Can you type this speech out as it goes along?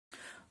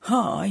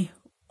Hi,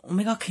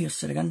 Omega Khaos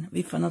here again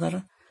with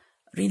another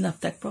real life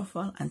deck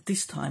profile, and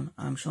this time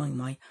I'm showing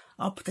my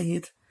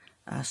updated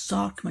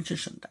Sark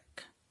Magician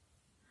deck.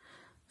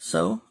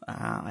 So,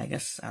 I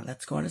guess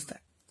let's go on this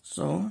deck.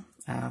 So,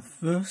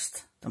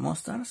 first the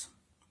monsters.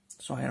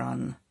 So I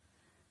run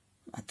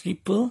a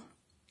triple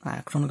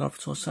chronograph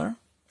sorcerer,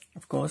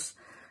 of course,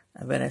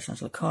 a very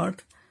essential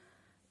card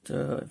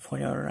for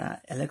your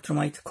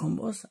electromite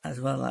combos, as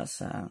well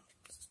as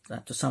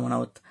to summon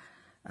out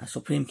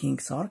Supreme King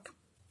Sark.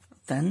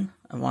 Then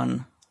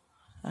one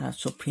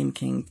Supreme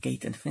King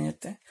Gate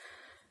Infinity,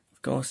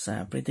 of course,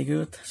 pretty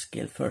good,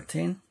 skill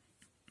 13,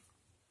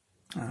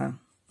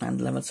 and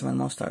level 7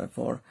 monster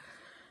for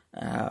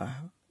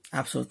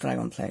Absolute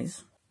Dragon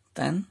plays.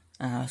 Then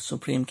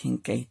Supreme King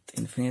Gate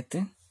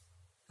Infinity,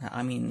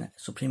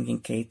 Supreme King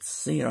Gate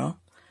 0,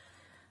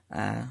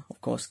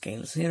 of course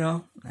scale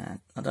 0,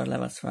 another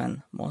level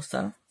 7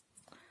 monster,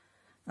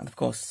 and of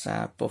course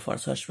both are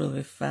searchable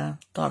with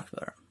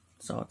Darkwear,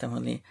 so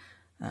definitely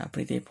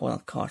pretty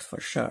important card for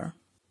sure.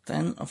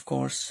 Then of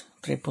course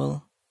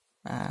triple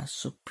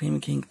Supreme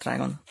King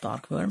Dragon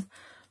Darkworm,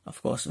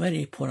 of course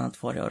very important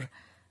for your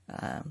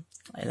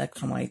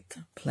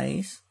Electromite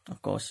plays.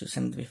 Of course you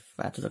send it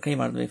with, to the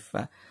graveyard with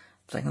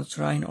Dragon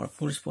Shrine or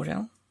Foolish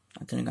Boreal,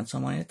 and then you can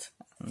summon it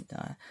and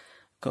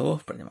go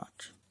off pretty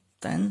much.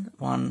 Then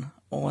one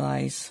All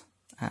Eyes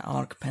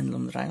Arc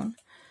Pendulum Dragon,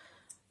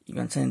 you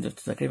can send it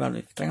to the graveyard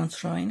with Dragon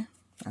Shrine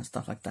and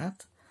stuff like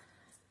that.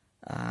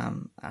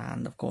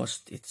 And of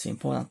course it's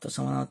important to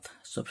summon out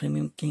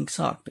Supreme King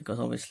Sark, because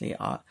obviously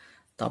our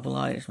double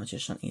Irish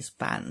Magician is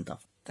banned.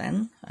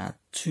 Then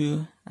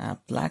two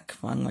black,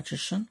 one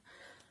Magician,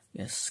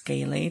 yes,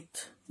 scale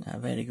 8,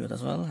 very good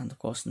as well, and of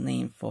course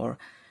name for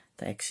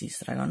the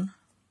Xyz Dragon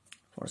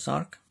for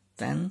Sark.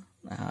 Then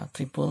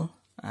triple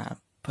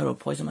Purple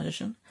Poison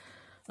Magician,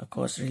 of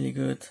course really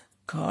good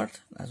card,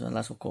 as well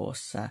as of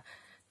course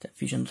the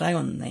Fusion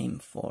Dragon name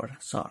for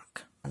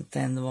Sark. And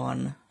then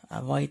one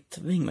White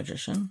Wing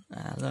Magician,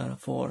 level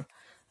 4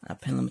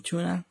 Pendulum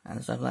Tuner, and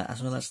as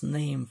well as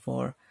name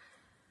for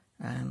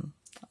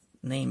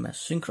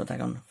Synchro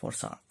Dragon for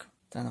Sark.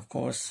 Then of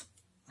course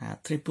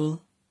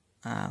triple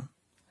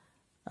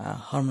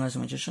Harmonizer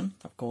Magician,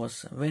 of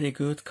course very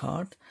good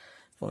card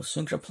for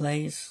Synchro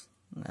plays,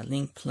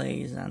 Link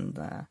plays,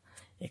 and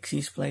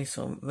Xyz plays,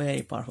 so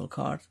very powerful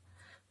card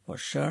for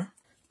sure.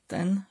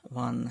 Then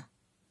one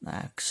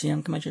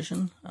Xiank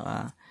Magician,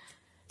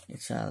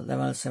 it's a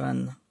level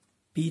 7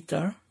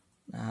 Peter,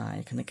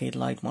 you can negate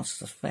light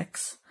monsters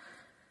effects,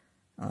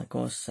 and of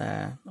course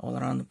all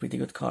around pretty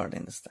good card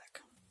in this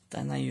deck.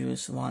 Then I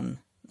use one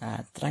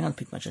Dragon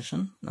Pit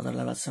Magician, another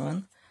level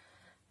 7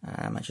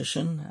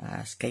 Magician,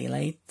 scale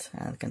 8,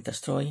 and can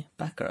destroy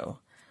back row.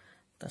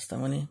 That's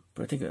definitely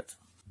pretty good.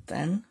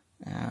 Then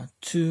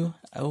two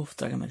Oath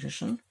Dragon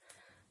Magician,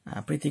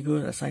 pretty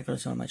good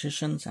recyclers on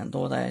Magicians and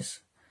Dodais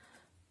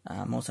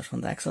monsters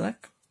from the extra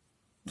deck.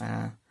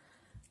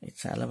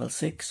 It's level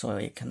 6, so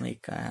you can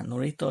make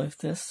Norito with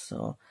this,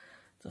 so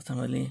that's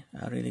definitely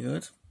really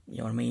good.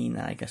 Your main,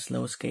 I guess,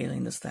 low scale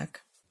in this deck.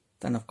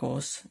 Then of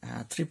course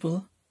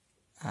triple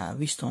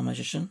Wisdom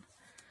Magician,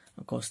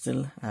 of course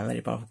still a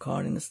very powerful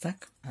card in this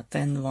deck.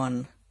 Then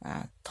one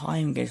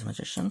Time Gaze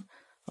Magician,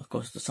 of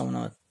course to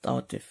summon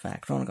out with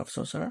Chronograph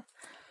Sorcerer,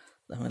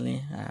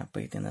 definitely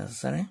pretty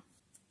necessary.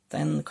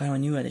 Then kind of a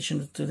new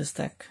addition to this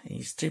deck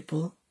is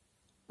triple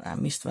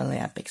Mist Valley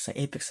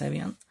Apex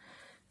Avian.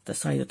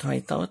 Decided to try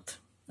it out.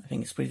 I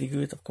think it's pretty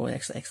good, of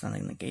course extra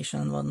negation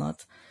and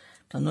whatnot,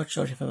 but I'm not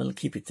sure if I will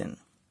keep it in.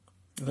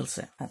 We'll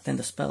see. And then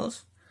the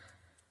spells,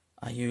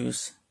 I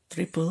use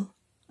triple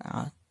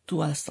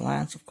Duelist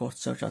Alliance, of course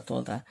search out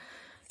all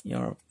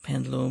your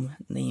Pendulum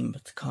named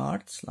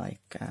cards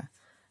like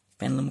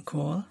Pendulum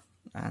Call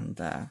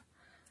and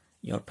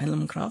your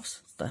Pendulum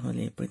Crafts,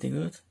 definitely pretty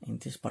good in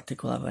this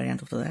particular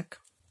variant of the deck.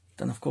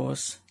 Then of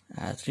course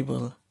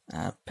triple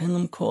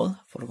Pendulum Call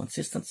for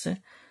consistency,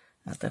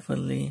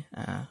 definitely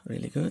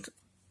really good,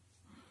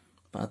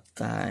 but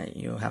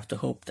you have to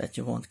hope that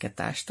you won't get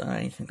dashed or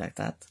anything like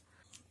that.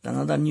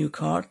 Another new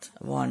card,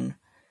 one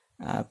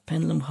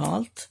Pendulum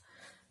Halt.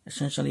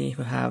 Essentially, if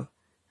you have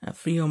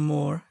 3 or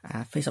more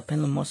face of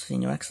Pendulum monsters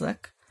in your X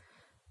deck,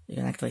 you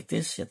can activate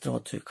this. You draw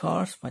 2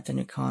 cards, but then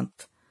you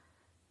can't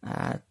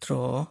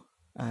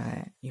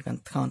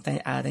can't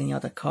add any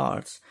other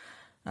cards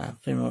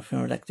from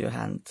your deck to your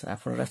hand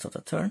for the rest of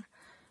the turn.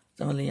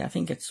 Definitely, I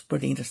think it's a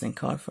pretty interesting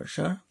card for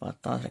sure,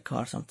 but the other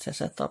cards aren't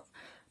set up.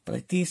 But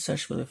it is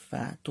searchable with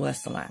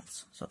Duelist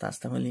Alliance, so that's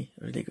definitely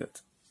really good.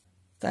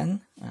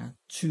 Then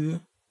two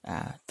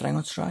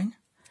Dragon Shrine,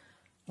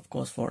 of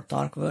course for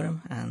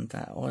Darkworm and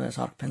Order's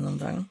Arc Pendulum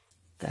Dragon.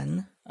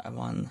 Then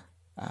one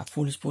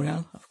Foolish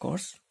Boreal, of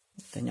course.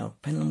 Then your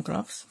Pendulum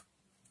Graphs,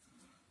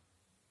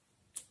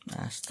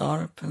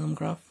 Star Pendulum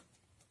Graph,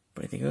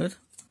 pretty good.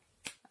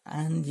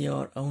 And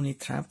your only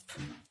trap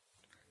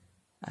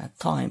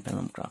Time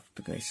Pendulum Graph,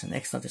 because it's an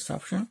extra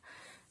disruption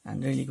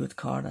and really good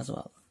card as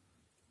well.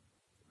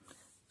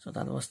 So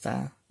that was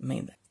the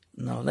main deck.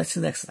 Now let's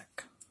see the next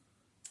deck.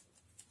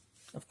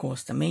 of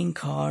course, the main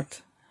card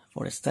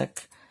for this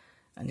deck,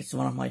 and it's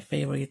one of my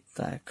favorite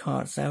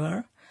cards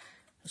ever,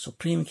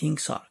 Supreme King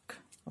Sark.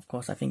 Of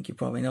course, I think you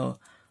probably know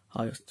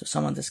how to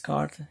summon this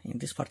card. In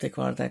this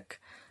particular deck,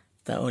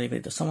 the only way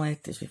to summon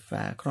it is with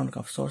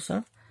Chronicle of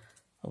Sorcerer.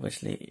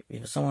 Obviously,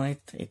 if you summon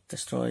it, it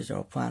destroys your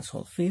opponent's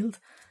whole field.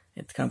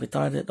 It can be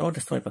targeted or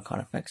destroyed by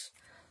card effects.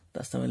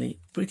 That's really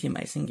pretty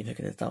amazing if you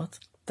get it out.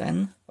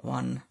 Then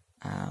one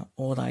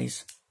All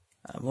Eyes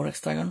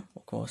Vortex Dragon,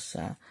 of course,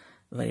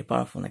 very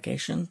powerful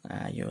negation.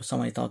 You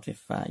summon it out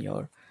with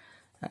your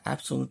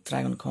Absolute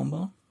Dragon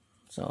combo,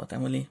 so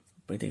definitely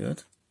pretty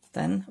good.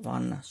 Then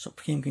one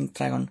Supreme King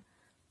Dragon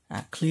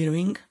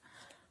Clearwing,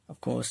 of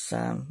course,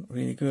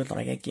 really good,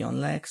 Raigeki on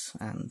legs,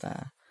 and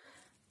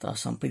does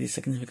some pretty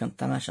significant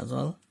damage as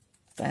well.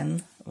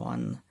 Then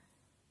one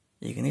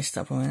Ignis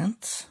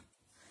Prominent,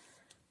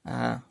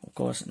 of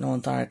course,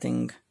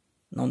 non-targeting,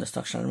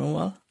 non-destruction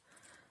removal,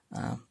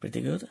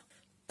 pretty good.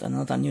 Then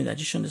another new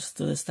addition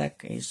to this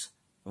deck is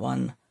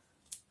one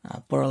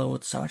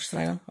Borrowed Savage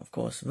Dragon, of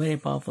course, very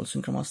powerful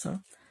Synchro Monster.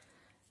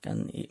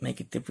 Can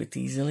make it dip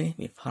pretty easily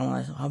with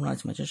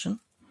Harmonized Magician.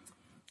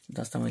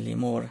 Does definitely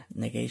more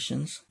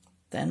negations.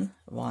 Then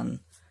one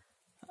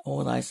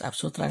All Eyes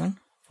Absolute Dragon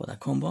for the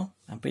combo,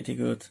 and pretty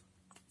good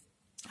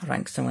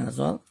rank 7 as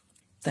well.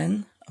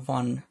 Then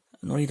one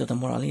Norito the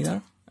Moral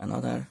Leader,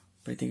 another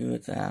pretty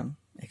good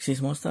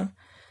Exist monster.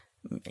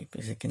 It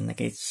basically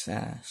negates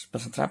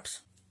special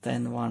traps.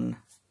 Then one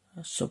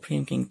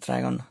Supreme King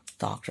Dragon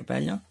Dark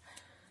Rebellion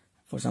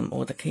for some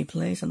OTK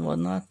plays and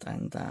whatnot,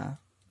 and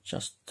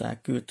just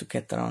good to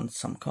get around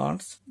some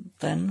cards.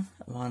 Then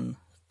one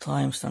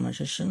Time Star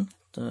Magician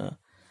to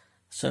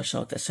search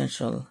out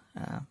essential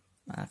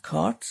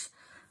cards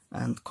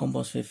and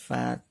combos with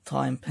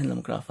Time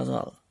Pendulum Graph as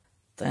well.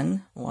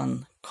 Then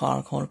one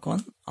Karl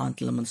Horkon,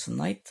 Anti-Luminous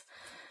Knight,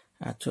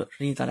 to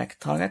redirect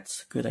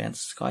targets, good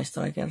against Sky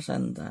Strikers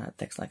and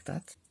decks like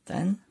that.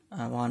 Then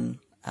one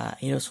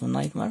Heroes from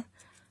Nightmare,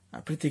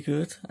 pretty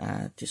good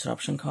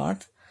disruption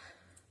card.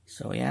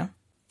 So yeah.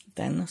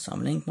 Then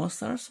some Link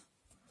monsters.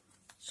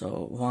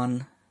 So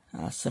one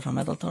Sephra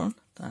Metalthorn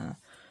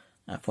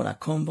for a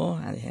combo,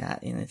 and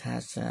it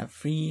has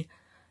 3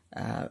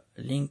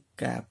 Link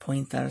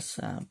pointers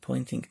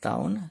pointing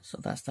down, so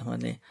that's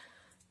definitely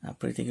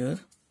pretty good.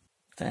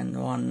 Then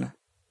one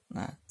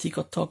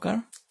Tico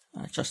Talker,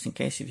 just in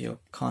case if you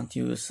can't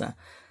use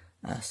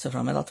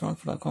Sephra Metalthorn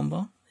for a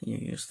combo, you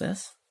use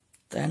this.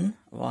 Then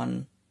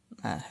one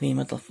Heavy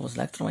Metal Force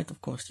Electromite,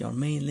 of course, your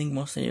main Link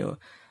monster you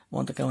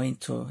want to go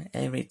into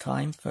every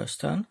time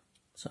first turn,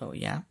 so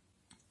yeah.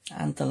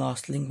 And the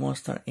last Link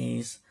monster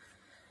is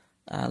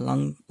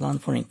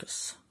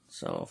Lanforinkus.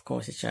 So of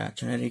course it's a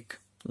generic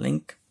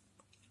Link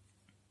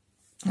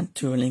and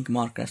 2 Link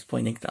markers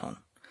pointing down.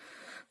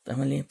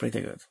 Definitely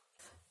pretty good.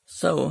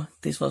 So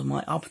this was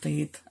my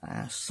update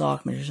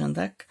Sark Magician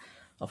deck.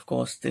 Of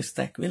course this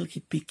deck will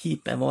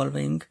keep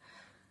evolving.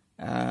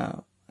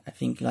 I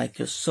think, like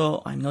you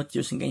saw, I'm not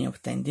using any of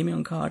the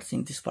Endymion cards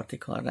in this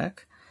particular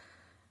deck.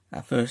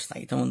 First,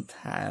 I don't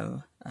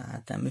have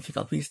the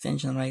Mythical Beast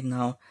engine right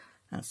now,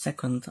 and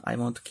second, I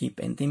want to keep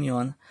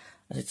Endymion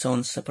as its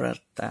own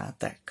separate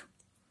deck.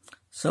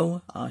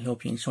 So, I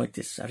hope you enjoyed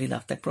this real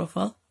life deck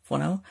profile. For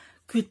now,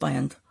 goodbye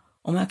and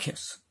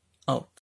Omeakios out.